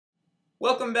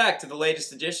Welcome back to the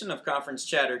latest edition of Conference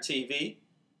Chatter TV.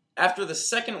 After the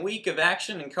second week of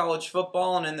action in college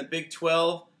football and in the Big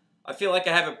 12, I feel like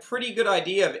I have a pretty good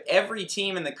idea of every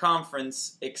team in the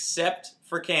conference except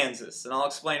for Kansas, and I'll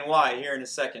explain why here in a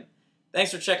second.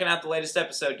 Thanks for checking out the latest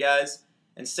episode, guys,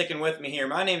 and sticking with me here.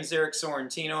 My name is Eric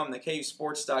Sorrentino. I'm the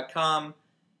KUSports.com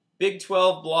Big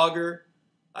 12 blogger.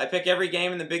 I pick every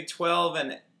game in the Big 12,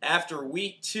 and after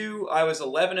week 2, I was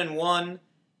 11-1,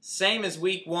 same as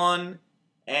week 1.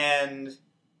 And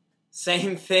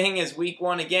same thing as week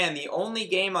 1 again. The only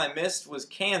game I missed was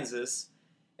Kansas.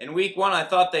 In week 1, I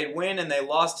thought they'd win, and they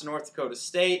lost to North Dakota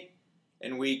State.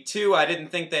 In week 2, I didn't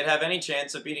think they'd have any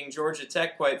chance of beating Georgia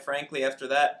Tech, quite frankly, after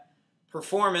that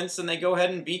performance, and they go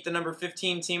ahead and beat the number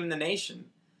 15 team in the nation.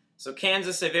 So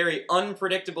Kansas, a very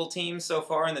unpredictable team so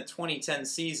far in the 2010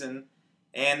 season,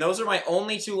 and those are my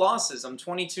only 2 losses. I'm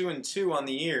 22-2 on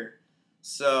the year.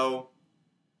 So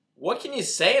what can you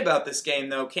say about this game,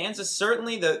 though? Kansas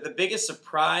certainly the biggest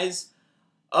surprise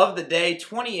of the day.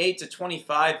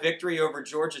 28-25 victory over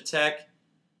Georgia Tech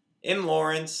in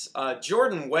Lawrence.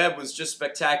 Jordan Webb was just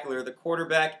spectacular. The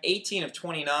quarterback, 18 of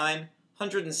 29,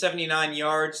 179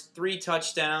 yards, 3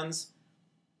 touchdowns.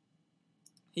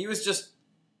 He was just,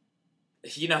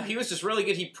 he was just really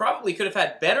good. He probably could have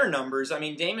had better numbers. I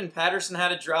mean, Damon Patterson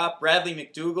had a drop. Bradley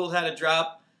McDougald had a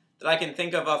drop that I can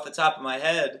think of off the top of my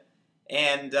head.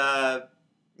 And,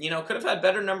 could have had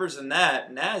better numbers than that.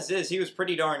 And as is, he was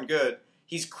pretty darn good.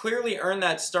 He's clearly earned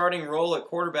that starting role at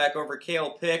quarterback over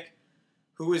Cale Pick,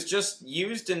 who was just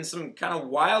used in some kind of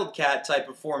wildcat type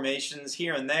of formations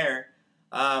here and there.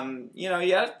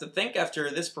 You have to think after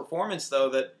this performance, though,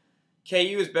 that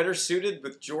KU is better suited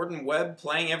with Jordan Webb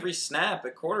playing every snap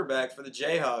at quarterback for the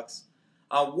Jayhawks.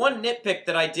 One nitpick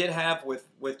that I did have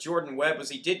with Jordan Webb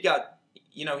was he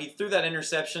threw that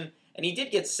interception. And he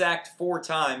did get sacked 4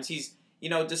 times. He's,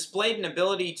 displayed an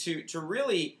ability to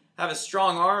really have a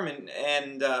strong arm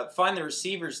and find the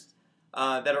receivers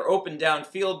that are open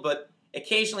downfield. But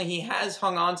occasionally he has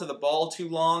hung on to the ball too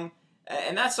long.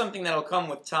 And that's something that'll come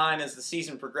with time as the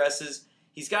season progresses.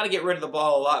 He's got to get rid of the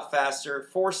ball a lot faster.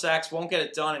 4 sacks won't get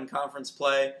it done in conference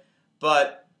play.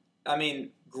 But,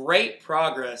 great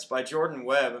progress by Jordan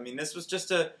Webb. This was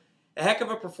just a heck of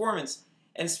a performance.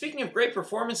 And speaking of great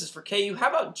performances for KU, how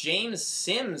about James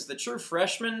Sims, the true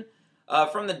freshman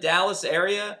from the Dallas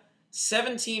area?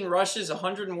 17 rushes,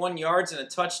 101 yards, and a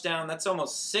touchdown. That's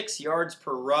almost 6 yards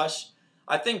per rush.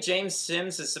 I think James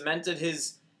Sims has cemented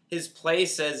his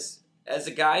place as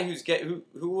a guy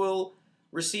who will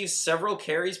receive several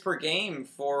carries per game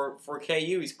for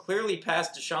KU. He's clearly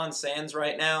past Deshaun Sands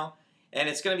right now, and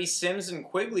it's going to be Sims and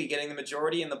Quigley getting the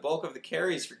majority and the bulk of the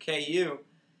carries for KU.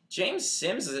 James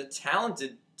Sims is a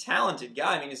talented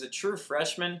guy. He's a true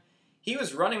freshman. He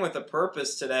was running with a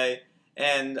purpose today.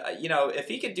 And, if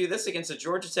he could do this against a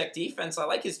Georgia Tech defense, I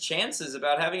like his chances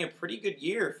about having a pretty good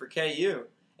year for KU.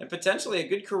 And potentially a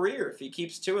good career if he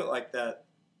keeps to it like that.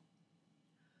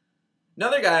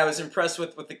 Another guy I was impressed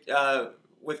with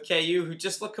KU who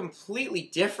just looked completely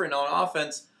different on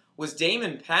offense was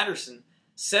Damon Patterson.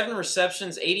 7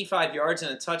 receptions, 85 yards,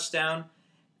 and a touchdown.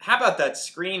 How about that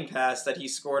screen pass that he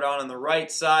scored on the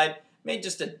right side? Made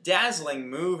just a dazzling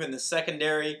move in the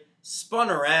secondary,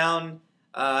 spun around.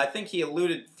 I think he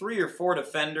eluded 3 or 4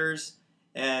 defenders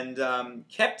and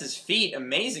kept his feet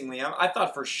amazingly. I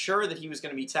thought for sure that he was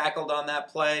going to be tackled on that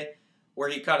play where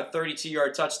he caught a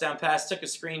 32-yard touchdown pass, took a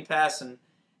screen pass,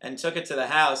 and took it to the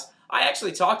house. I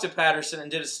actually talked to Patterson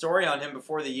and did a story on him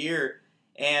before the year.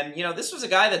 And, this was a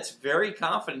guy that's very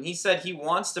confident. He said he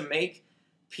wants to make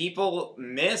people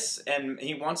miss, and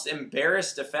he wants to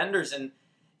embarrass defenders, and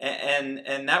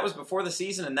that was before the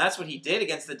season, and that's what he did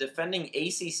against the defending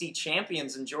ACC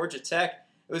champions in Georgia Tech.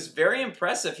 It was very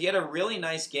impressive. He had a really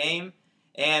nice game,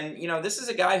 and this is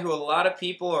a guy who a lot of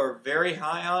people are very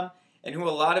high on, and who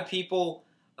a lot of people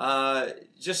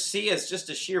just see as just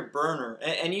a sheer burner,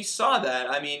 and you saw that.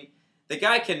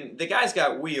 The guy's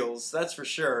got wheels, that's for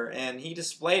sure, and he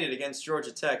displayed it against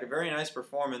Georgia Tech. A very nice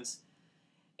performance.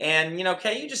 And,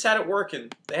 KU just had it working.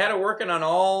 They had it working in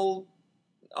all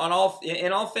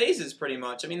phases, pretty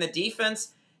much. The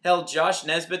defense held Josh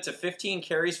Nesbitt to 15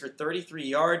 carries for 33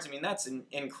 yards. That's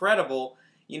incredible.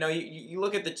 You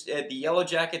look at the Yellow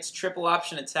Jackets triple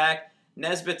option attack.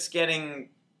 Nesbitt's getting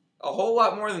a whole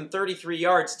lot more than 33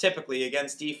 yards typically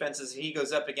against defenses he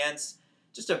goes up against.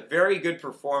 Just a very good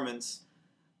performance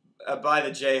by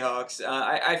the Jayhawks.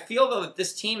 I feel, though, that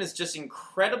this team is just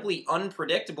incredibly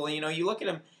unpredictable. You look at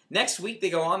them. Next week, they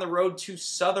go on the road to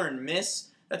Southern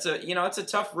Miss. It's a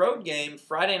tough road game,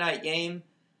 Friday night game.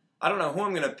 I don't know who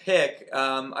I'm going to pick.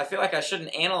 I feel like I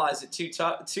shouldn't analyze it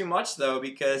too much, though,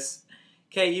 because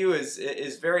KU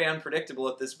is very unpredictable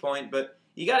at this point, but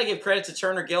you got to give credit to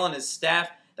Turner Gill and his staff.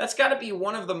 That's got to be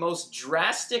one of the most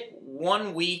drastic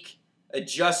one-week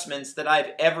adjustments that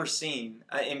I've ever seen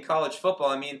in college football.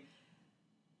 I mean,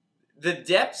 the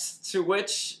depths to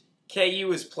which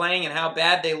KU is playing and how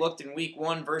bad they looked in week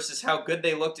 1 versus how good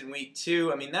they looked in week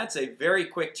 2, I mean, that's a very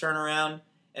quick turnaround,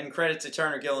 and credit to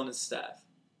Turner Gill and his staff.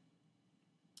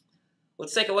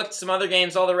 Let's take a look at some other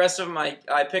games. All the rest of them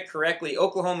I picked correctly.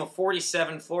 Oklahoma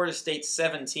 47, Florida State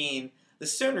 17. The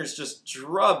Sooners just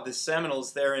drubbed the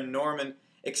Seminoles there in Norman,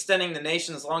 extending the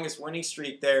nation's longest winning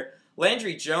streak there.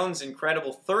 Landry Jones,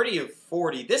 incredible, 30 of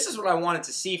 40. This is what I wanted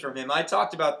to see from him. I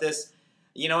talked about this,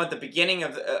 at the beginning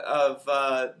of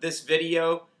this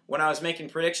video when I was making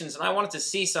predictions, and I wanted to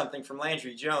see something from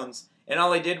Landry Jones. And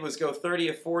all he did was go 30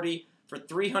 of 40 for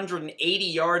 380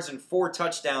 yards and 4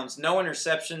 touchdowns, no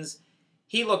interceptions.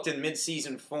 He looked in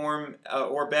midseason form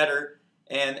or better,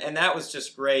 and that was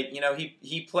just great.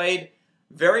 He played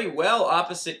very well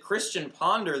opposite Christian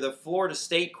Ponder, the Florida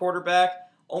State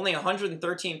quarterback. Only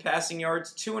 113 passing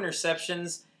yards, 2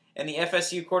 interceptions, and the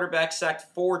FSU quarterback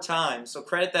sacked 4 times. So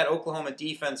credit that Oklahoma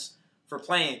defense for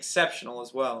playing exceptional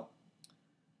as well.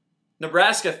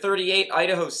 Nebraska 38,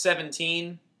 Idaho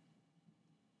 17.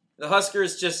 The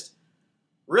Huskers just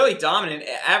really dominant,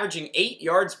 averaging 8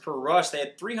 yards per rush. They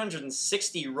had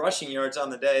 360 rushing yards on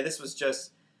the day. This was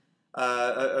just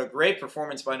a great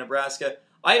performance by Nebraska.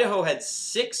 Idaho had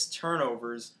 6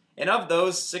 turnovers, and of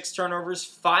those 6 turnovers,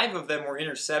 5 of them were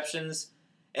interceptions,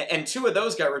 and 2 of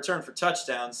those got returned for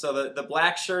touchdowns. So the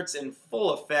black shirts in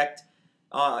full effect,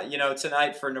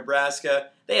 tonight for Nebraska.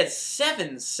 They had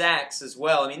 7 sacks as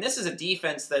well. I mean, this is a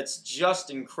defense that's just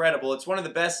incredible. It's one of the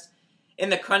best in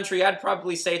the country. I'd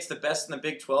probably say it's the best in the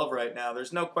Big 12 right now.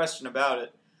 There's no question about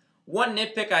it. One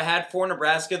nitpick I had for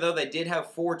Nebraska, though, they did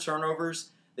have 4 turnovers.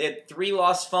 They had 3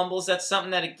 lost fumbles. That's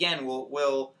something that, again,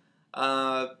 will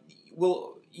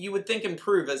you would think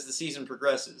improve as the season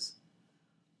progresses.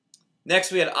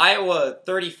 Next, we had Iowa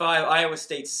 35, Iowa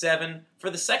State 7. For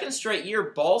the second straight year,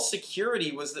 ball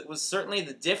security was certainly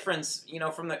the difference.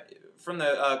 From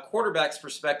the quarterback's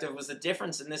perspective, was the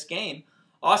difference in this game.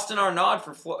 Austin Arnaud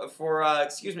for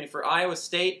Iowa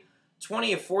State,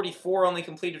 20 of 44, only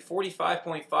completed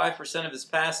 45.5% of his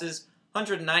passes,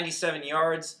 197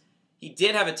 yards. He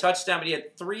did have a touchdown, but he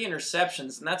had 3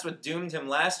 interceptions, and that's what doomed him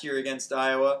last year against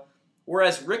Iowa.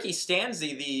 Whereas Ricky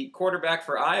Stanzi, the quarterback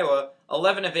for Iowa,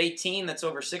 11 of 18, that's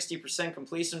over 60%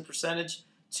 completion percentage,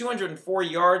 204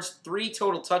 yards, 3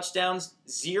 total touchdowns,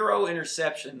 0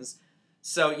 interceptions.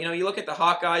 So, you look at the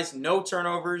Hawkeyes, no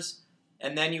turnovers.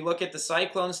 And then you look at the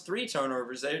Cyclones, 3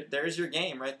 turnovers. There's your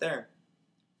game right there.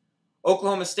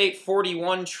 Oklahoma State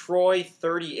 41, Troy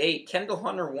 38. Kendall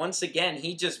Hunter, once again,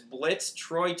 he just blitzed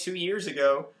Troy 2 years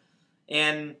ago.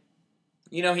 And,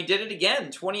 he did it again.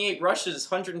 28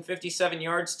 rushes, 157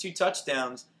 yards, 2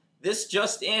 touchdowns. This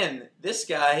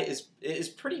guy is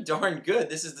pretty darn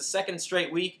good. This is the 2nd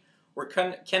straight week where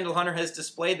Kendall Hunter has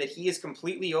displayed that he is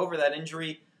completely over that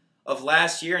injury of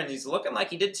last year, and he's looking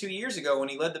like he did 2 years ago when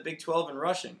he led the Big 12 in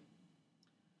rushing.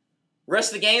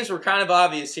 Rest of the games were kind of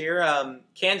obvious here.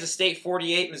 Kansas State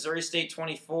 48, Missouri State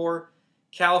 24,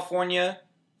 California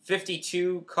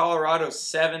 52, Colorado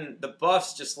 7. The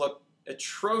Buffs just look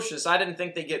atrocious. I didn't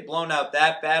think they'd get blown out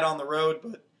that bad on the road,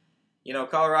 but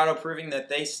Colorado proving that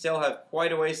they still have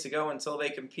quite a ways to go until they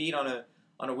compete on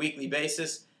a weekly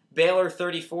basis. Baylor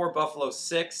 34, Buffalo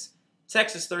 6,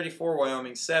 Texas 34,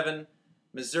 Wyoming 7.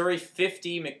 Missouri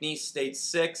 50, McNeese State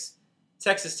 6,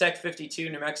 Texas Tech 52,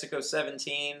 New Mexico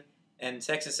 17, and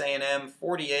Texas A&M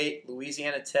 48,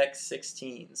 Louisiana Tech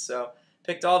 16. So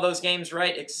picked all those games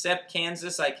right except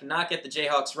Kansas. I cannot get the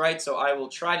Jayhawks right, so I will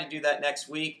try to do that next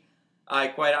week. I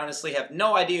quite honestly have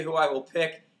no idea who I will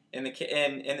pick in the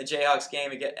Jayhawks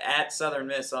game at Southern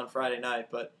Miss on Friday night,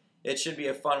 but it should be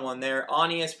a fun one there on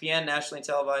ESPN, nationally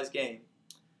televised game.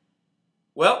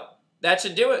 Well, that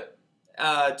should do it.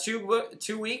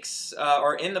 2 weeks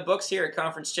are in the books here at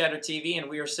Conference Chatter TV, and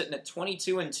we are sitting at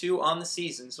 22-2 on the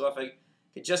season. So if I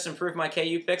could just improve my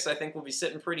KU picks, I think we'll be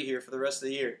sitting pretty here for the rest of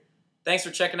the year. Thanks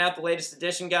for checking out the latest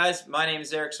edition, guys. My name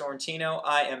is Eric Sorrentino.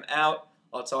 I am out.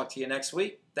 I'll talk to you next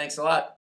week. Thanks a lot.